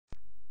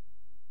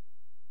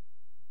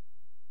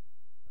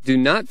Do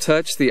not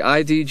touch the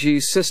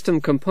IDG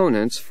system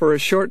components for a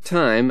short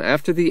time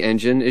after the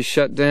engine is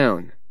shut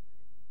down.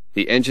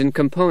 The engine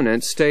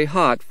components stay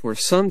hot for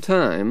some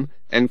time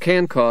and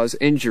can cause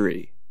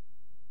injury.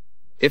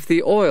 If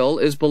the oil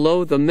is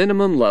below the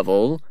minimum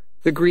level,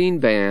 the green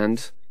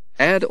band,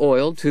 add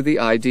oil to the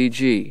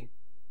IDG.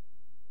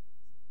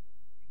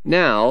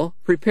 Now,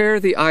 prepare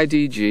the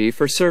IDG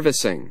for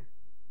servicing.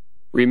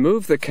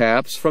 Remove the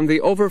caps from the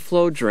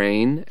overflow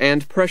drain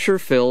and pressure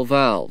fill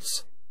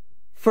valves.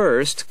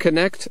 First,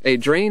 connect a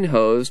drain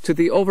hose to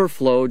the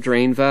overflow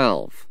drain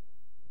valve.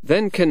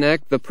 Then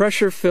connect the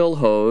pressure fill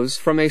hose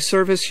from a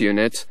service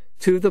unit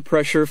to the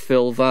pressure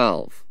fill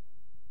valve.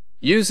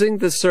 Using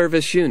the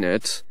service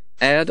unit,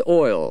 add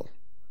oil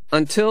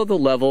until the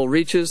level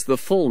reaches the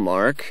full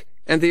mark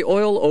and the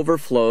oil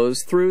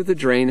overflows through the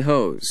drain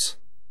hose.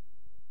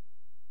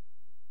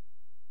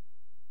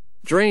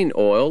 Drain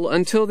oil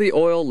until the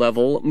oil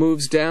level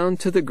moves down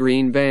to the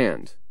green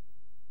band.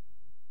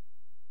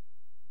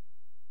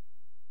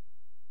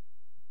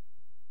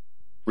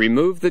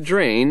 Remove the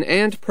drain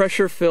and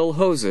pressure fill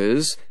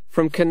hoses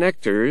from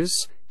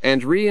connectors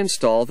and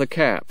reinstall the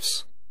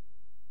caps.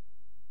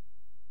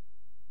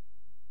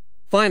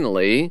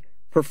 Finally,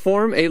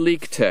 perform a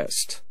leak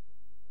test.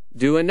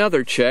 Do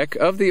another check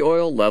of the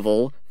oil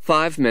level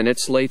 5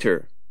 minutes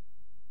later.